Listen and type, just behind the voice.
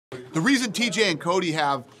The reason TJ and Cody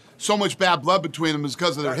have so much bad blood between them is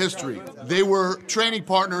because of their history. They were training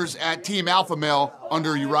partners at Team Alpha Male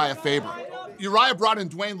under Urijah Faber. Urijah brought in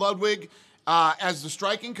Dwayne Ludwig as the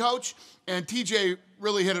striking coach, and TJ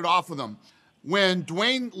really hit it off with him. When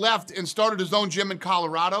Dwayne left and started his own gym in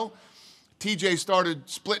Colorado, TJ started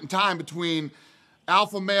splitting time between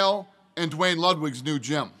Alpha Male and Dwayne Ludwig's new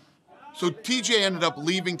gym. So TJ ended up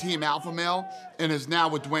leaving Team Alpha Male and is now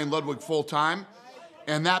with Dwayne Ludwig full-time.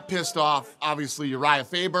 And that pissed off, obviously, Urijah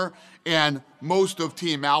Faber and most of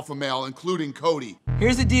Team Alpha Male, including Cody.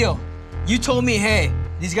 Here's the deal. You told me, hey,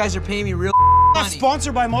 these guys are paying me real money. I'm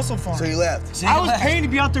sponsored by Muscle Farm. So you left. So you I was left. paying to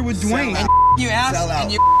be out there with Dwayne. And you asked, Sell out.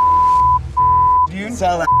 and you... Dude.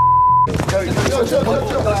 Sell out.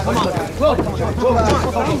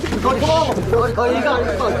 Come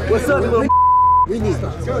on. What's up, little? We need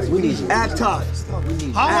you. Act tough. How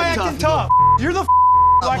am I acting tough? You're the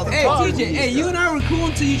acting Hey, tough. TJ, hey, you and I were cool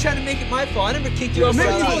until you tried to make it my fault. I never kicked you off.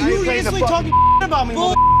 You instantly talking about me.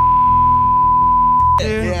 Bull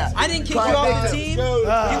Dude. Yeah. I didn't kick you off the team.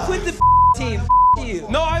 You quit the team. You.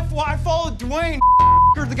 No, I followed Dwayne,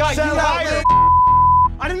 the guy you hired.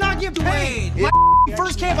 I did not get paid. Dwayne. My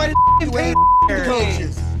first camp, I didn't get paid.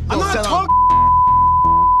 Coaches. I'm not talking.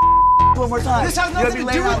 One more time. This has nothing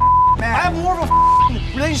to do with. I have more of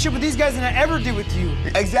a relationship with these guys than I ever did with you.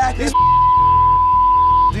 Exactly.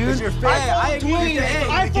 Dude, You're fake.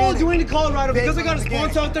 I followed Dwayne to Colorado because I got a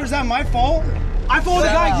sponsor out there. Is that my fault? I followed the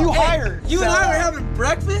guy you hired. You and I were having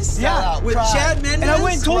breakfast with Chad Mendez. And I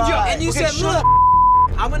went and told you. And you said, look,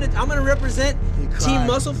 I'm gonna represent Team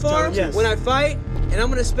Muscle Farm when I fight, and I'm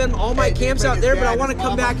gonna spend all my camps out there, but I want to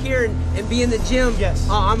come back here and be in the gym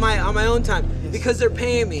on my own time because they're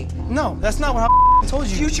paying me. No, that's not what I told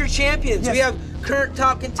you. Future champions. We have current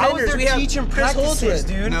top contenders. I was there we have teaching Chris practices, Holdsworth.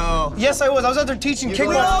 dude. No. Yes, I was. I was out there teaching kickboxing.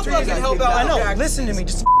 We're all fucking help out. I know. Practice. Listen to me.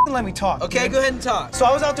 Just let me talk. Okay, dude. go ahead and talk. So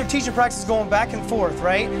I was out there teaching practices going back and forth,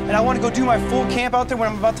 right? And I want to go do my full camp out there when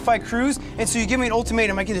I'm about to fight Cruz. And so you give me an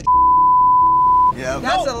ultimatum. I get a. Yeah.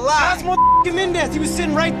 That's a lie. That's motherfucking Mendez. He was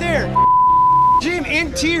sitting right there. Jim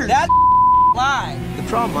in tears. That's lie. The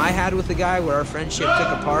problem I had with the guy where our friendship took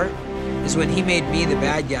apart is when he made me the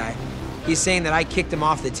bad guy. He's saying that I kicked him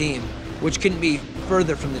off the team, which couldn't be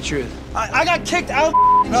further from the truth. I got kicked out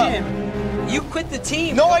of the gym. You quit the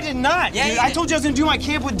team. No, I did not. Yeah, dude. you I did. told you I was gonna do my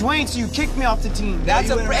camp with Dwayne, so you kicked me off the team. That's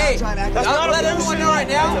a hey. That's not Let a everyone know right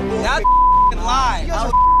now. That's a lie.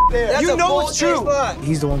 That's You a know it's true. lie.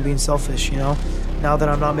 He's the one being selfish, you know? Now that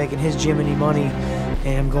I'm not making his gym any money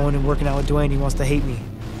and I'm going and working out with Dwayne, he wants to hate me.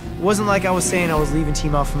 It wasn't like I was saying I was leaving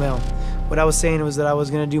Team Alpha Male. What I was saying was that I was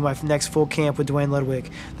going to do my next full camp with Dwayne Ludwig.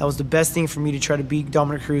 That was the best thing for me to try to beat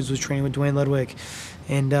Dominic Cruz, was training with Dwayne Ludwig.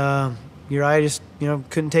 And Urijah just,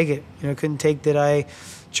 couldn't take it. Couldn't take that I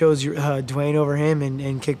chose Dwayne over him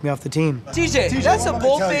and kicked me off the team. TJ, that's a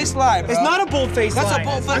bold-faced lie, bro. It's not a bold-faced lie. That's a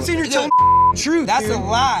bold-faced. I'm sitting here telling the truth, That's dude. a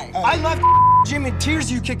lie. I left gym in tears,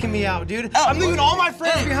 you kicking me out, dude. I'm leaving all my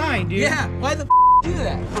friends behind, dude. Yeah, why the do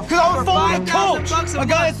that? Because I was following a coach. $5,000 A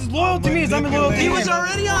guy that's as loyal to me as I'm loyal to He him. was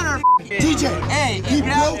already on our TJ, Hey, he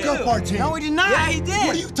broke up our team. No, he did not. Yeah, he did.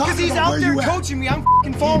 What are you talking Because he's about? out Where there you at? coaching me. I'm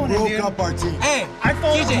following him, Broke dude. up our team. Hey, I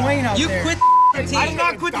followed TJ, Dwayne out you there. quit the team. I did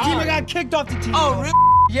not quit the team. I got kicked off the team. Oh, really?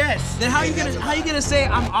 Yes. Then how you gonna say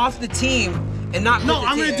I'm off the team and not quit No, the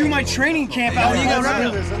I'm team? gonna do my training camp out you there.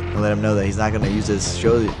 gotta And let him know that he's not going to use this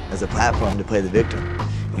show as a platform to play the victim.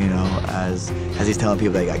 As he's telling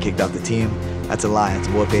people that he got kicked off the team, that's a lie. It's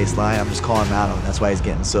a bold-faced lie. I'm just calling him out on it. That's why he's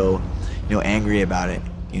getting so, angry about it,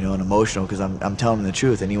 and emotional, because I'm telling him the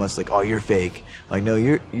truth, and he wants to, like, oh, you're fake. Like, no,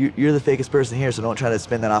 you're the fakest person here, so don't try to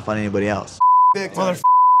spin that off on anybody else.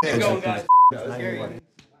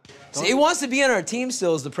 See, he wants to be on our team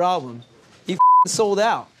still is the problem. He sold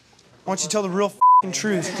out. Why don't you tell the real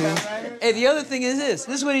truth, dude? Hey, the other thing is this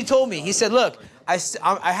is what he told me. He said, look, I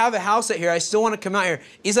have a house out here. I still want to come out here.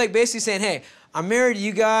 He's like basically saying, hey, I'm married to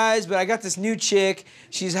you guys, but I got this new chick.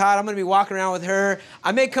 She's hot. I'm going to be walking around with her.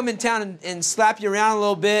 I may come in town and slap you around a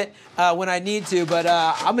little bit when I need to, but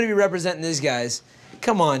I'm going to be representing these guys.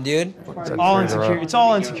 Come on, dude. All insecurity. It's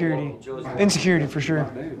all insecurity. Insecurity for sure.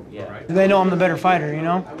 They know I'm the better fighter,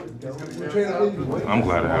 I'm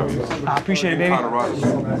glad to have you. I appreciate it, baby.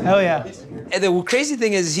 Hell yeah. And the crazy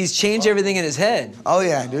thing is he's changed everything in his head. Oh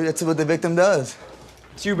yeah, dude, that's what the victim does.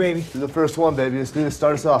 It's you, baby. You're the first one, baby. Let's do this.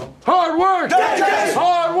 Start us off. Hard work! Dedication!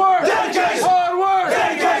 Hard work! Dedication! Hard work!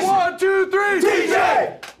 Dedication! 1, 2, 3!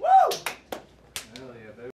 DJ!